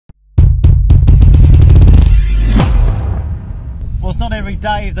Well, it's not every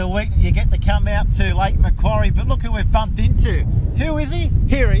day of the week that you get to come out to Lake Macquarie, but look who we've bumped into. Who is he?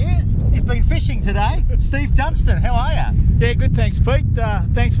 Here he is. He's been fishing today. Steve Dunstan, how are you? Yeah, good, thanks, Pete.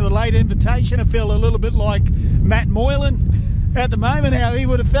 Thanks for the late invitation. I feel a little bit like Matt Moylan at the moment, how he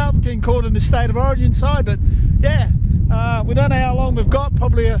would have felt getting caught in the State of Origin side. But yeah, we don't know how long we've got,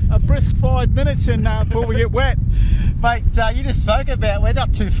 probably a brisk 5 minutes before we get wet. Mate, you just spoke about we're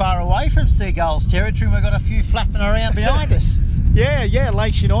not too far away from Seagulls territory, and we've got a few flapping around behind us. Yeah,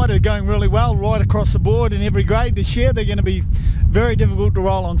 Lakes United are going really well right across the board in every grade this year. They're going to be very difficult to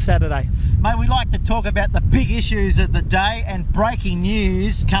roll on Saturday. Mate, we like to talk about the big issues of the day, and breaking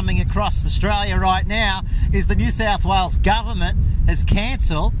news coming across Australia right now is the New South Wales government has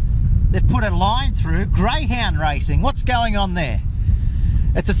cancelled, they've put a line through greyhound racing. What's going on there?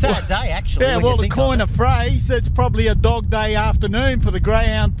 It's a sad day, actually. Yeah, well, to coin a phrase, it's probably a dog day afternoon for the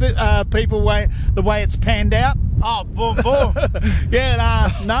greyhound people, the way it's panned out. Oh, boom, boom.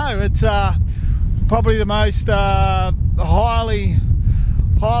 Yeah, no, it's probably the most highly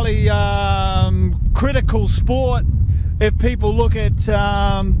critical sport if people look at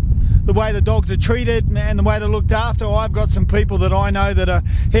the way the dogs are treated and the way they're looked after. I've got some people that I know that are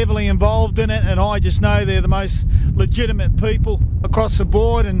heavily involved in it, and I just know they're the most legitimate people across the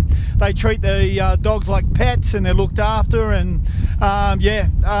board, and they treat the dogs like pets, and they're looked after. And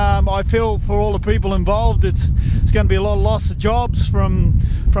I feel for all the people involved, it's going to be a lot of loss of jobs from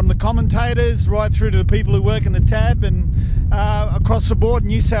the commentators right through to the people who work in the tab, and across the board in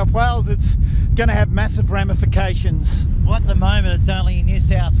New South Wales it's going to have massive ramifications. Well, at the moment it's only in New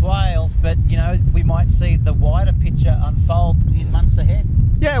South Wales, but you know, we might see the wider picture unfold in months ahead.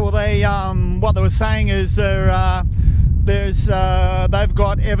 Yeah, well, they what they were saying is they've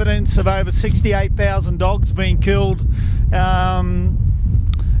got evidence of over 68,000 dogs being killed, that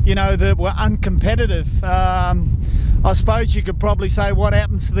were uncompetitive. I suppose you could probably say, what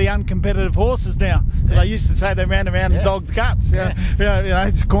happens to the uncompetitive horses now? Because I used to say they ran around in dogs' guts.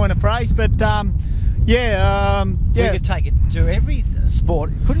 It's a coin of phrase, but we could take it to every sport,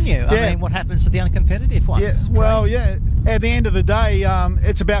 couldn't you? I mean, what happens to the uncompetitive ones? Yeah. Well, yeah. At the end of the day,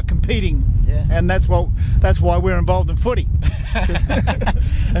 it's about competing, and that's why we're involved in footy.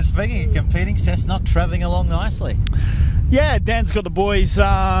 And speaking of competing, Cessnock travelling along nicely. Yeah, Dan's got the boys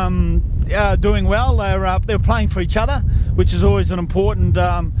doing well. They're playing for each other, which is always an important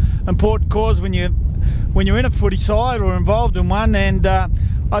cause when you're in a footy side or involved in one. And I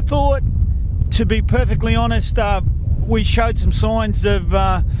thought, to be perfectly honest, we showed some signs of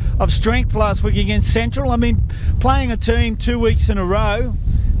strength last week against Central. I mean, playing a team 2 weeks in a row,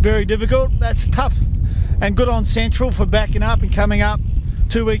 very difficult. That's tough, and good on Central for backing up and coming up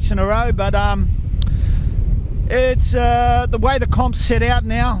 2 weeks in a row. But it's the way the comp's set out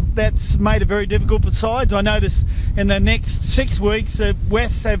now, that's made it very difficult for sides. I notice in the next 6 weeks,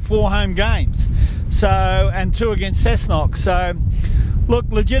 Wests have 4 home games, and 2 against Cessnock. So, look,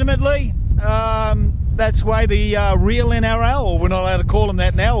 legitimately, that's the way the real NRL, or we're not allowed to call them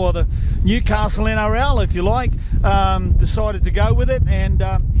that now, or the Newcastle NRL, if you like, decided to go with it, and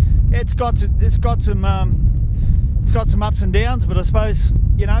it's got some ups and downs. But I suppose,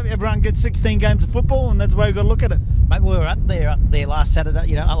 everyone gets 16 games of football, and that's the way we've got to look at it. Mate, we were up there last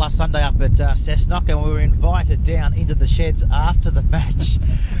Saturday, last Sunday up at Cessnock, and we were invited down into the sheds after the match.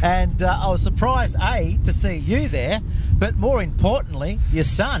 And I was surprised, to see you there, but more importantly, your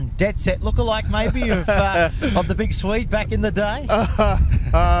son, dead set lookalike maybe of the big Swede back in the day.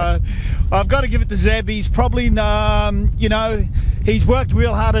 I've got to give it to Zeb. He's probably, he's worked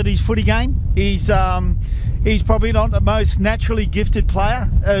real hard at his footy game. He's probably not the most naturally gifted player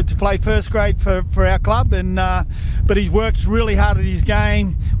to play first grade for our club, but he works really hard at his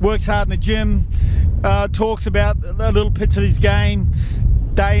game, works hard in the gym, talks about the little bits of his game,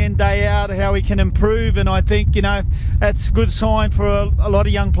 day in, day out, how he can improve. And I think, that's a good sign for a lot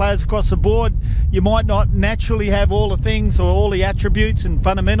of young players across the board. You might not naturally have all the things or all the attributes and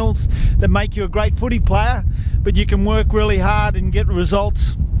fundamentals that make you a great footy player, but you can work really hard and get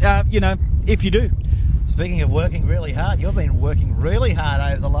results, if you do. Speaking of working really hard, you've been working really hard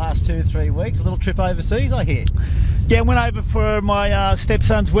over the last 2-3 weeks. A little trip overseas, I hear. Yeah, I went over for my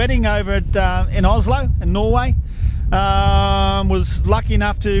stepson's wedding over at in Oslo, in Norway. Was lucky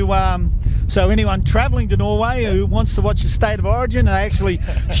enough to, so anyone travelling to Norway who wants to watch the State of Origin, they actually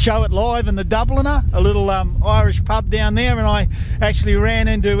show it live in the Dubliner, a little Irish pub down there, and I actually ran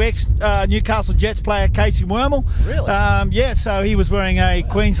into Newcastle Jets player Casey Wormel. Really? Yeah, so he was wearing a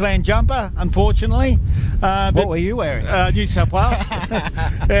Queensland jumper, unfortunately. What were you wearing? New South Wales.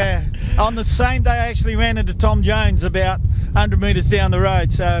 Yeah. On the same day, I actually ran into Tom Jones about 100 metres down the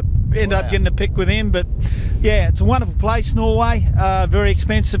road, so ended up getting a pick with him. But yeah, it's a wonderful place, Norway. Very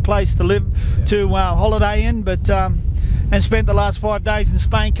expensive place to live, to holiday in, but and spent the last 5 days in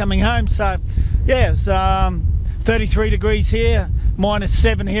Spain coming home. So yeah, it's 33 degrees here,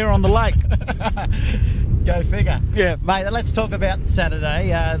 -7 here on the lake. Go figure. Yeah. Mate, let's talk about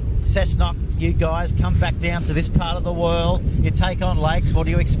Saturday. Cessnock, you guys come back down to this part of the world. You take on Lakes. What are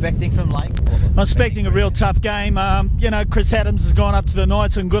you expecting from Lakes? I'm expecting a real tough game. You know, Chris Adams has gone up to the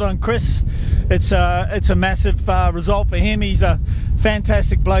Knights, and good on Chris. It's a massive result for him. He's a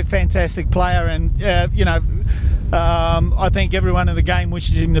fantastic bloke, fantastic player, and you know, I think everyone in the game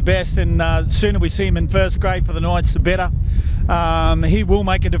wishes him the best, and the sooner we see him in first grade for the Knights, the better. He will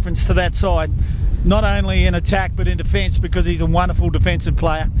make a difference to that side, not only in attack but in defence, because he's a wonderful defensive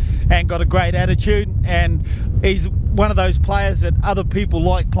player and got a great attitude, and he's one of those players that other people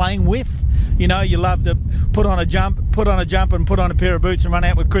like playing with. You know, you love to put on a jump and put on a pair of boots and run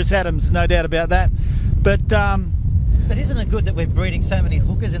out with Chris Adams, no doubt about that. But isn't it good that we're breeding so many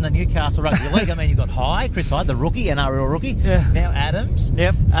hookers in the Newcastle Rugby League? I mean, you've got Hyde, Chris Hyde, the rookie, NRL rookie. Yeah. Now Adams.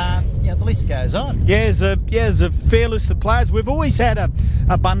 Yep. You know, the list goes on. Yeah, there's a fair list of players. We've always had a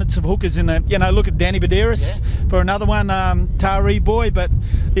abundance of hookers in the. You know, look at Danny Badiris for another one, Taree boy, but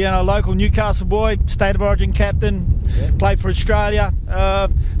you know, local Newcastle boy, State of Origin captain, played for Australia.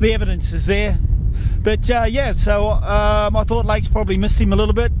 The evidence is there. But yeah, so I thought Lakes probably missed him a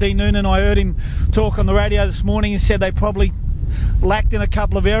little bit. Dean Noonan, I heard him talk on the radio this morning and said they probably lacked in a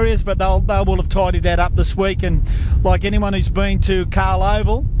couple of areas, but they will have tidied that up this week. And like anyone who's been to Carl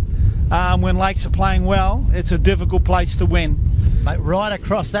Oval, when Lakes are playing well, it's a difficult place to win. Mate, right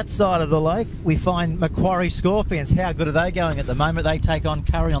across that side of the lake, we find Macquarie Scorpions. How good are they going at the moment? They take on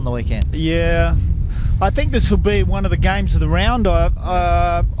Curry on the weekend. Yeah, I think this will be one of the games of the round.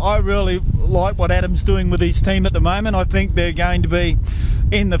 I really like what Adam's doing with his team at the moment. I think they're going to be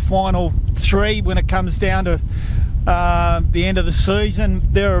in the final three when it comes down to the end of the season.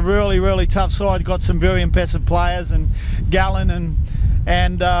 They're a really, really tough side. Got some very impressive players, and Gallen,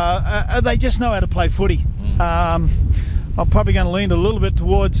 and they just know how to play footy. I'm probably going to lean a little bit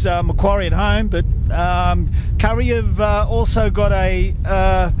towards Macquarie at home, but Curry have also got a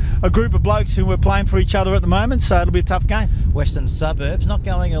group of blokes who are playing for each other at the moment, so it'll be a tough game. Western Suburbs not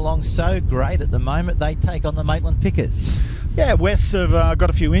going along so great at the moment. They take on the Maitland Pickers. Yeah, Wests have got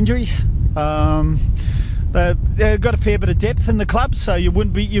a few injuries. They've got a fair bit of depth in the club, so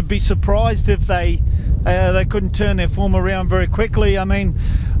you'd be surprised if they couldn't turn their form around very quickly. I mean,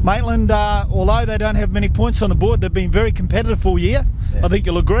 Maitland, although they don't have many points on the board, they've been very competitive all year. Yeah. I think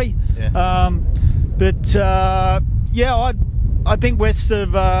you'll agree. Yeah. Yeah, I think West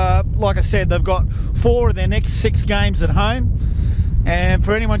have, like I said, they've got 4 of their next 6 games at home, and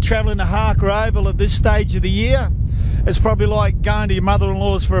for anyone travelling to Harker Oval at this stage of the year, it's probably like going to your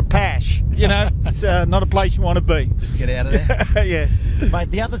mother-in-law's for a pash. You know, it's not a place you want to be. Just get out of there. Yeah.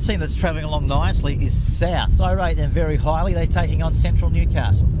 Mate, the other team that's travelling along nicely is South. So I rate them very highly. They're taking on Central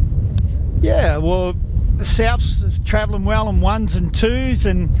Newcastle. Yeah, well, South's travelling well in 1s and 2s,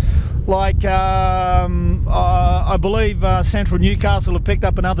 and like I believe Central Newcastle have picked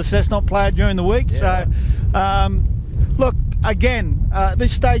up another Cessnock player during the week. Yeah. So, look, again,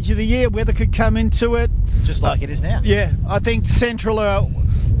 this stage of the year, weather could come into it. Just like it is now. Yeah, I think Central are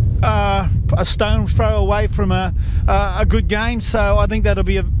a stone's throw away from a good game, so I think that'll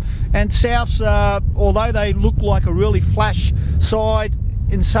be and South's, although they look like a really flash side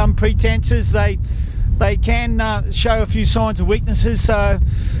in some pretences, they can show a few signs of weaknesses, so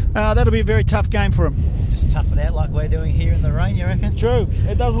that'll be a very tough game for them. Just tough it out like we're doing here in the rain, you reckon? True.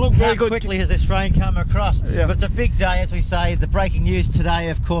 It doesn't look very good. How quickly has this rain come across? Yeah. But it's a big day, as we say. The breaking news today,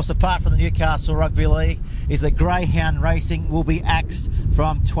 of course, apart from the Newcastle Rugby League, is that greyhound racing will be axed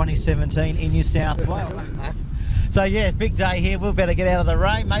from 2017 in New South Wales. So yeah, big day here. We'll better get out of the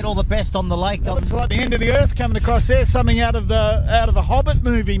rain, mate. All the best on the lake. It looks like the end of the earth coming across there. Something out of the Hobbit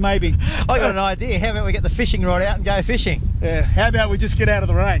movie, maybe. I got an idea. How about we get the fishing rod out and go fishing? Yeah. How about we just get out of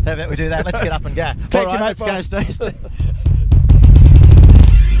the rain? How about we do that? Let's get up and go. All right, you, mate, let's go, Steve.